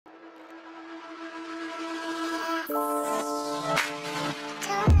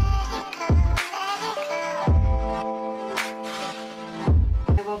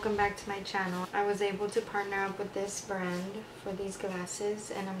back to my channel. I was able to partner up with this brand for these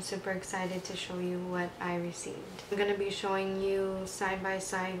glasses and I'm super excited to show you what I received. I'm going to be showing you side by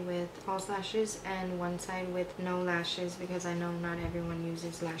side with false lashes and one side with no lashes because I know not everyone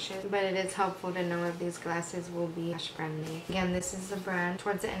uses lashes, but it is helpful to know if these glasses will be lash friendly. Again, this is the brand.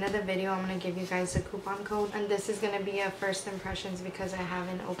 Towards the end of the video, I'm going to give you guys a coupon code, and this is going to be a first impressions because I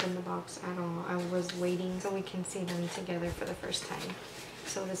haven't opened the box at all. I was waiting so we can see them together for the first time.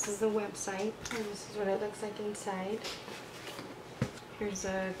 So this is the website, and this is what it looks like inside. Here's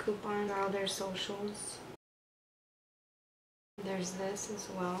a coupon for all their socials. There's this as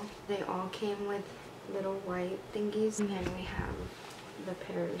well. They all came with little white thingies, and then we have the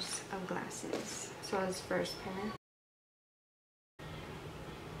pairs of glasses. So this first pair.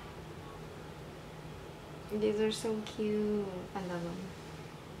 These are so cute. I love them.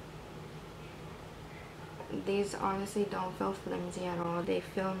 These honestly don't feel flimsy at all. They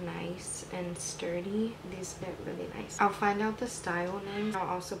feel nice and sturdy. These fit really nice. I'll find out the style names. I'll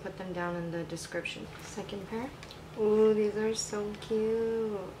also put them down in the description. Second pair. Ooh, these are so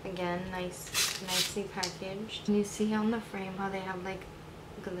cute. Again, nicely packaged. Can you see on the frame how they have like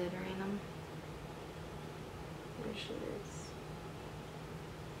glitter in them? There she is.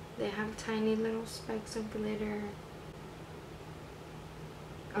 They have tiny little specks of glitter.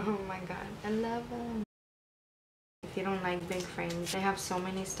 Oh my god, I love them. If you don't like big frames, they have so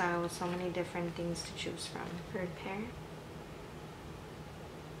many styles, so many different things to choose from. Third pair.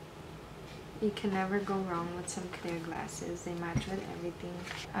 You can never go wrong with some clear glasses. They match with everything.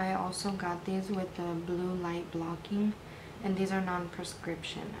 I also got these with the blue light blocking, and these are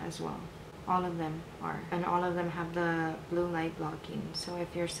non-prescription as well. All of them are, and all of them have the blue light blocking. So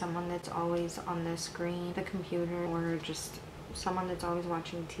if you're someone that's always on the screen, the computer, or just someone that's always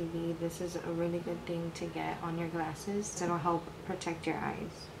watching TV, this is a really good thing to get on your glasses. It'll help protect your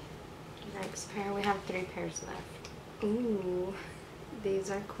eyes. Next pair, we have 3 pairs left. Ooh, these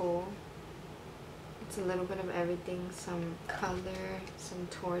are cool. It's a little bit of everything, some color, some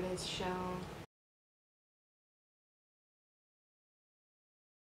tortoise shell.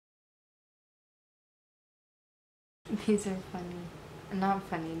 These are funny. Not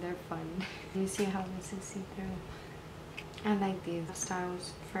funny, they're fun. You see how this is see-through? I like these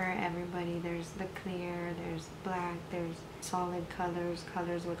styles for everybody. There's the clear, there's black, there's solid colors,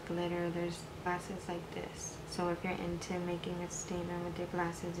 colors with glitter. There's glasses like this. So if you're into making a statement with your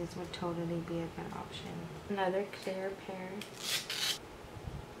glasses, this would totally be a good option. Another clear pair.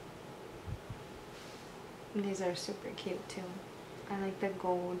 These are super cute too. I like the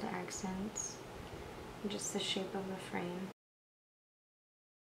gold accents. Just the shape of the frame.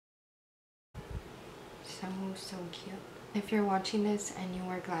 So cute. If you're watching this and you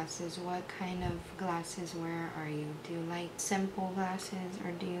wear glasses, what kind of glasses wearer are you? Do you like simple glasses,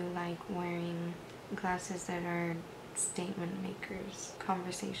 or do you like wearing glasses that are statement makers,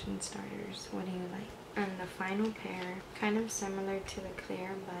 conversation starters? What do you like? And the final pair, kind of similar to the clear,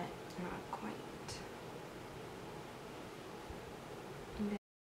 but not quite.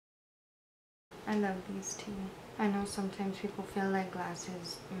 I love these too. I know sometimes people feel like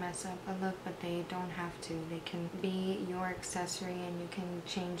glasses mess up a look, but they don't have to. They can be your accessory and you can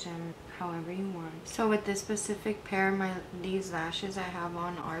change them however you want. So with this specific pair, these lashes I have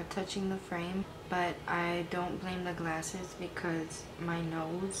on are touching the frame, but I don't blame the glasses because my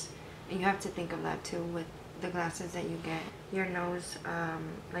nose, you have to think of that too with the glasses that you get. Your nose,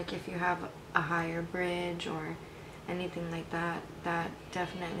 like if you have a higher bridge or anything like that, that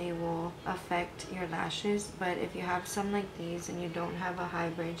definitely will affect your lashes. But if you have some like these and you don't have a high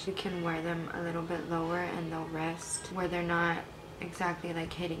bridge, you can wear them a little bit lower and they'll rest where they're not exactly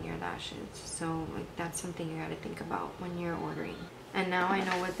like hitting your lashes. So like that's something you got to think about when you're ordering. And now I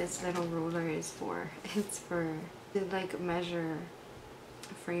know what this little ruler is for. It's for to like measure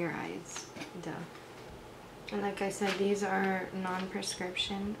for your eyes. Duh. And like I said, these are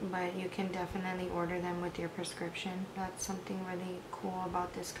non-prescription, but you can definitely order them with your prescription. That's something really cool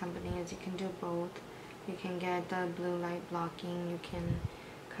about this company is you can do both. You can get the blue light blocking, you can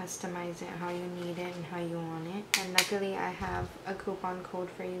customize it how you need it and how you want it. And luckily I have a coupon code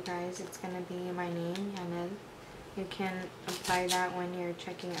for you guys. It's going to be my name, Yannel. You can apply that when you're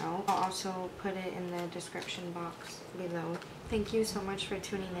checking out. I'll also put it in the description box below. Thank you so much for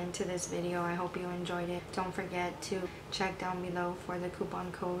tuning in to this video. I hope you enjoyed it. Don't forget to check down below for the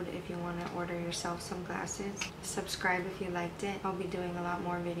coupon code if you want to order yourself some glasses. Subscribe if you liked it. I'll be doing a lot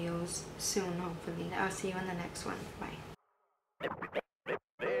more videos soon, hopefully. I'll see you in the next one. Bye.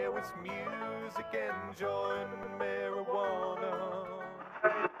 There was music and joy and marijuana.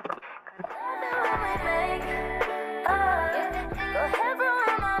 Go ahead,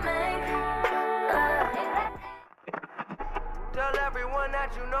 run my everyone that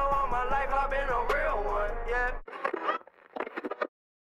you know all my life, I've been a real one, yeah.